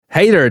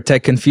Hey there,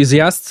 tech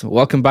enthusiasts.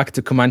 Welcome back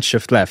to Command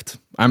Shift Left.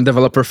 I'm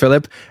developer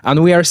Philip,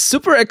 and we are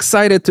super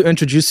excited to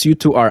introduce you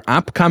to our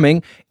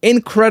upcoming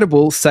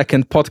incredible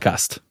second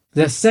podcast.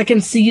 The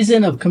second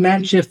season of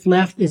Command Shift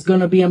Left is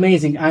going to be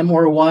amazing. I'm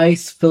Or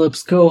Weiss,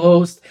 Philip's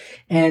co-host,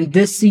 and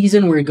this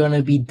season we're going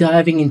to be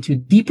diving into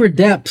deeper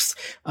depths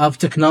of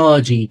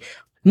technology,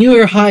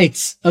 newer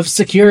heights of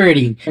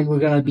security, and we're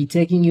going to be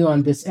taking you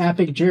on this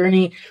epic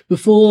journey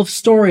full of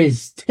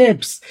stories,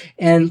 tips,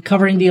 and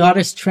covering the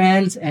hottest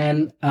trends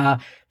and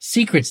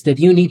secrets that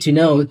you need to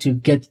know to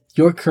get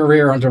your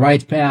career on the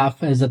right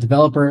path as a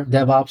developer,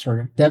 DevOps,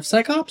 or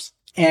DevSecOps.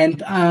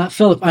 And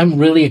Philip, I'm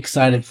really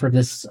excited for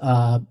this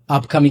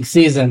upcoming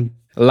season.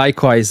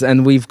 Likewise,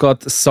 and we've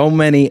got so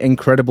many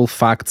incredible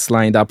facts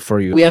lined up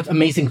for you. We have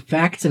amazing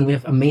facts and we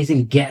have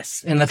amazing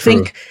guests. And I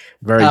think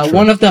Very true.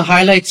 One of the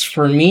highlights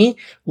for me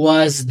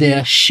was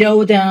the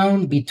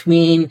showdown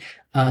between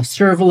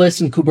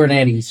serverless and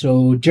Kubernetes.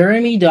 So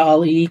Jeremy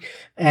Daly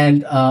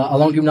and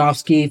Alon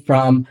Grimnovsky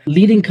from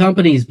leading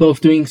companies, both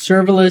doing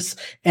serverless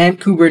and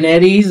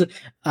Kubernetes,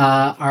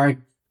 are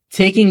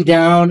taking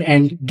down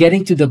and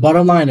getting to the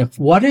bottom line of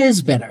what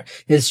is better.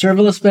 Is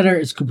serverless better?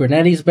 Is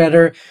Kubernetes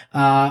better?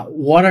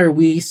 What are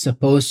we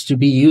supposed to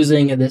be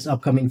using in this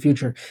upcoming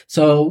future?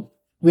 So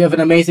we have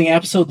an amazing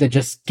episode that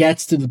just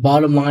gets to the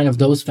bottom line of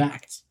those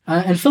facts.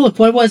 And Philip,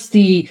 what was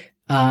the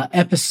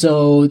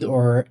episode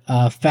or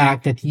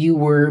fact that you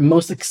were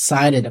most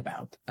excited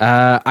about?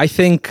 I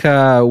think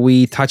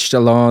we touched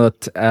a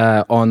lot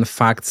on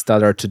facts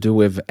that are to do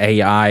with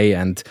AI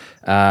and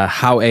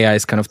how AI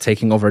is kind of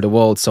taking over the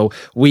world. So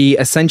we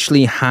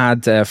essentially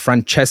had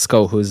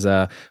Francesco, who's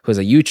a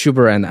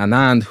YouTuber, and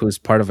Anand, who's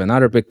part of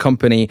another big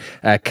company,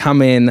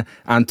 come in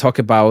and talk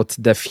about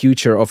the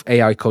future of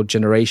AI code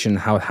generation,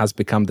 how it has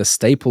become the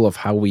staple of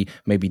how we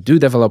maybe do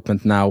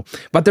development now.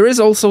 But there is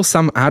also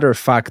some other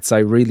facts I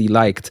really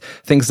liked.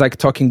 Things like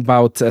talking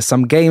about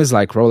some games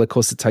like Roller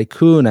Coaster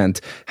Tycoon and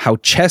how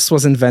chess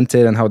was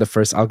invented and how the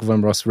first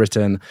algorithm was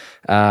written,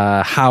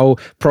 how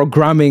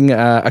programming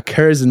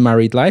occurs in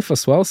married life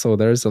as well. So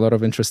there's a lot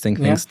of interesting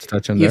things to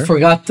touch on there. You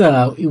forgot,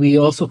 we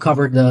also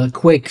covered the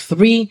Quake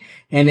 3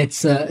 and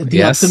it's the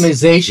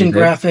optimization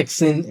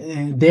graphics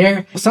in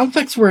there. Some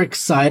facts were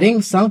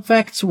exciting, some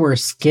facts were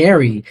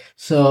scary.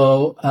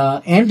 So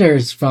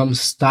Anders from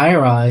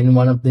Styra in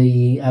one of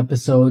the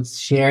episodes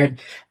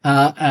shared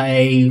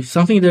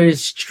something that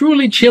is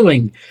truly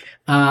chilling.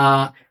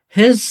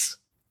 His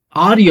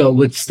audio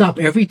would stop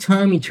every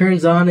time he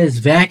turns on his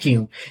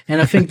vacuum. And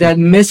I think that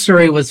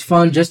mystery was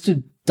fun just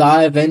to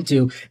dive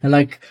into, and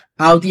like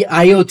how the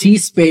IoT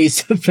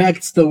space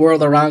affects the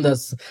world around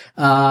us.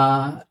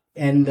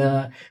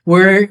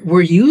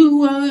 Were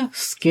you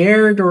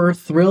scared or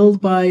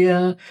thrilled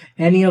by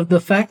any of the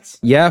facts?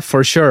 Yeah,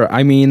 for sure.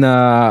 I mean,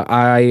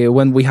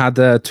 when we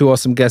had two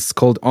awesome guests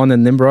called On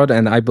and Nimrod,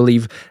 and I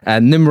believe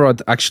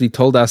Nimrod actually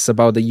told us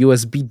about the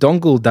USB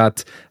dongle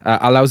that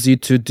allows you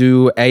to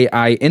do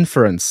AI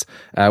inference,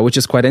 which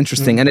is quite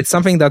interesting. And it's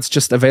something that's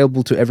just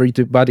available to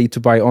everybody to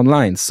buy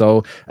online.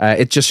 So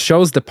it just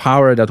shows the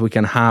power that we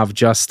can have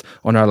just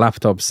on our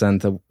laptops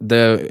and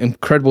the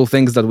incredible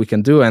things that we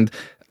can do. And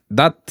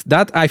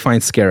that I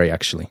find scary,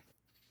 actually.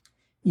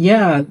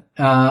 Yeah,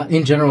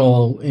 in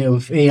general,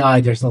 with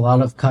AI, there's a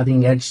lot of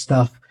cutting edge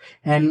stuff.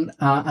 And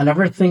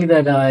another thing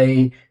that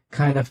I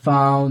kind of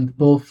found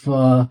both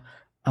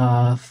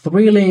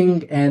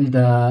thrilling and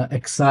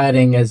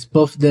exciting as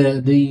both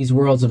these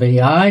worlds of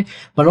AI,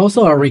 but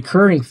also a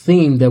recurring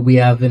theme that we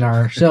have in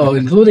our show,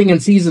 including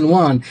in season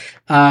 1,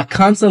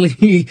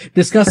 constantly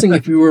discussing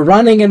if we were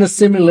running in a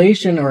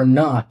simulation or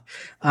not.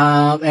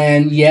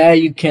 And yeah,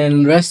 you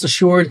can rest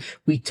assured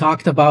we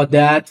talked about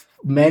that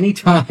many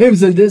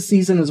times in this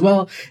season as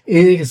well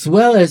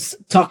as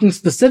talking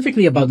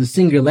specifically about the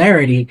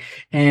singularity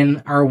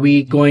and are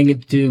we going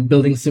into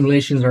building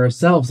simulations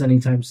ourselves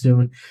anytime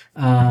soon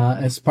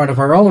as part of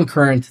our own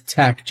current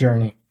tech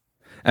journey.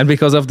 And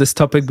because of this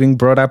topic being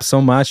brought up so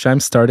much,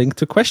 I'm starting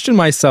to question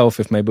myself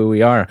if maybe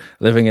we are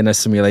living in a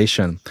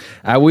simulation.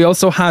 We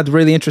also had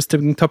really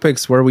interesting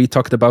topics where we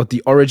talked about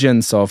the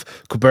origins of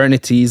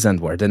Kubernetes and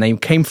where the name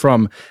came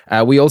from.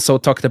 We also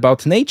talked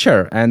about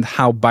nature and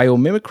how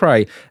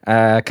biomimicry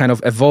kind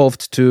of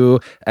evolved to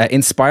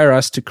inspire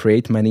us to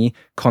create many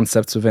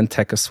concepts within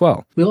tech as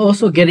well. We're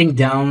also getting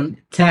down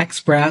tax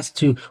brass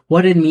to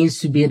what it means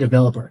to be a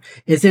developer.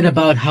 Is it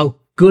about how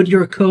good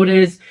your code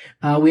is?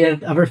 We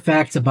had other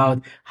facts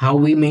about how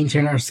we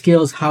maintain our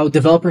skills, how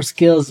developer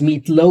skills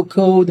meet low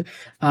code.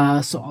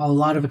 So a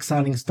lot of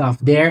exciting stuff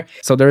there.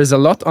 So there is a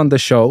lot on the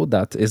show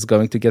that is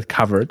going to get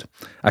covered.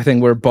 I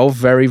think we're both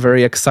very,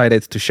 very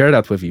excited to share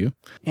that with you.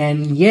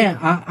 And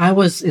yeah,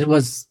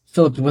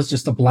 Philip, it was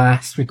just a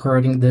blast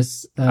recording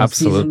this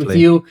season with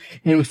you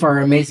and with our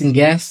amazing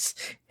guests.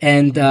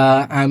 And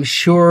I'm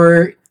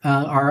sure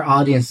our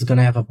audience is going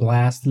to have a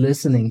blast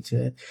listening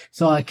to it.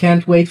 So I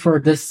can't wait for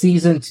this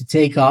season to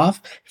take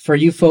off, for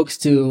you folks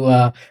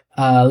to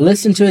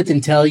listen to it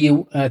and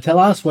tell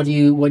us what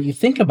you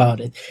think about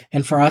it,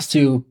 and for us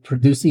to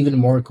produce even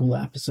more cool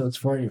episodes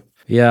for you.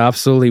 Yeah,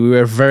 absolutely. We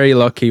were very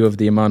lucky with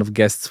the amount of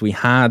guests we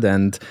had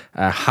and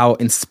how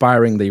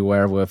inspiring they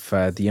were with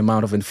the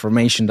amount of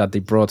information that they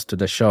brought to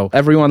the show.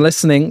 Everyone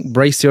listening,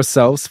 brace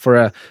yourselves for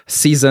a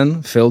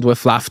season filled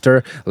with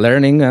laughter,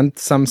 learning, and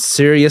some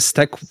serious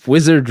tech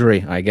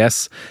wizardry, I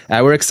guess.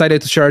 We're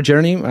excited to share our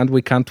journey, and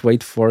we can't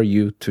wait for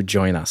you to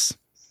join us.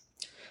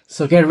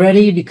 So get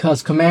ready,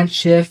 because Command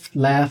Shift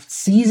Left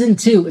Season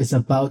 2 is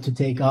about to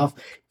take off.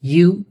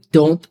 You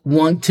don't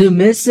want to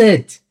miss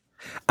it.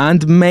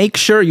 And make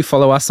sure you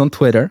follow us on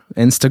Twitter,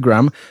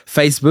 Instagram,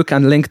 Facebook,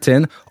 and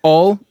LinkedIn,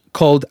 all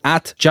called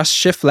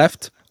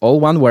 @JustShiftLeft,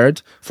 all one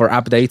word, for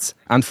updates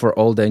and for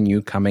all the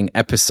new coming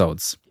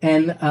episodes.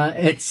 And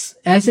it's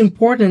as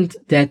important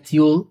that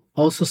you'll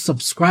also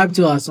subscribe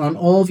to us on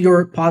all of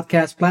your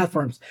podcast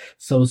platforms.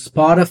 So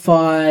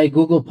Spotify,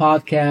 Google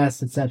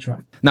Podcasts,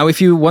 etc. Now,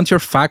 if you want your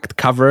fact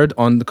covered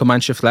on the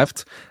Command Shift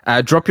Left,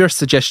 drop your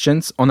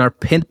suggestions on our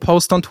pinned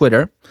post on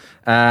Twitter.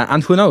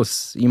 And who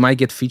knows, you might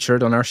get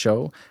featured on our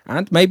show,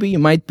 and maybe you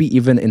might be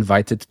even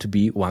invited to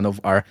be one of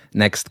our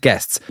next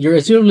guests.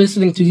 As you're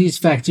listening to these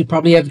facts, you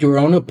probably have your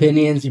own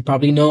opinions. You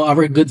probably know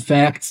our good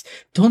facts.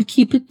 Don't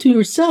keep it to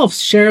yourself.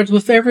 Share it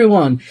with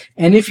everyone.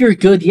 And if you're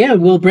good, yeah,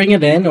 we'll bring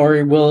it in,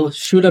 or we'll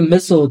shoot a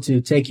missile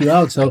to take you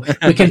out. So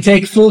we can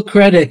take full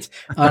credit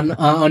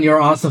on your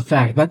awesome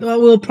fact. But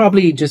we'll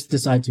probably just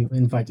decide to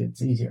invite it.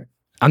 It's easier.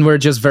 And we're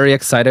just very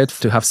excited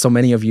to have so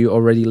many of you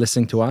already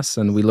listening to us,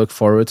 and we look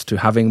forward to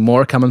having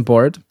more come on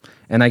board.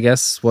 And I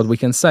guess what we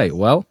can say,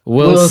 well,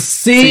 we'll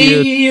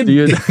see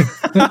you.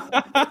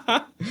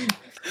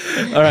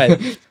 All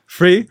right.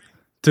 3,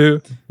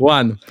 2,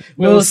 1.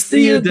 We'll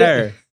see you there.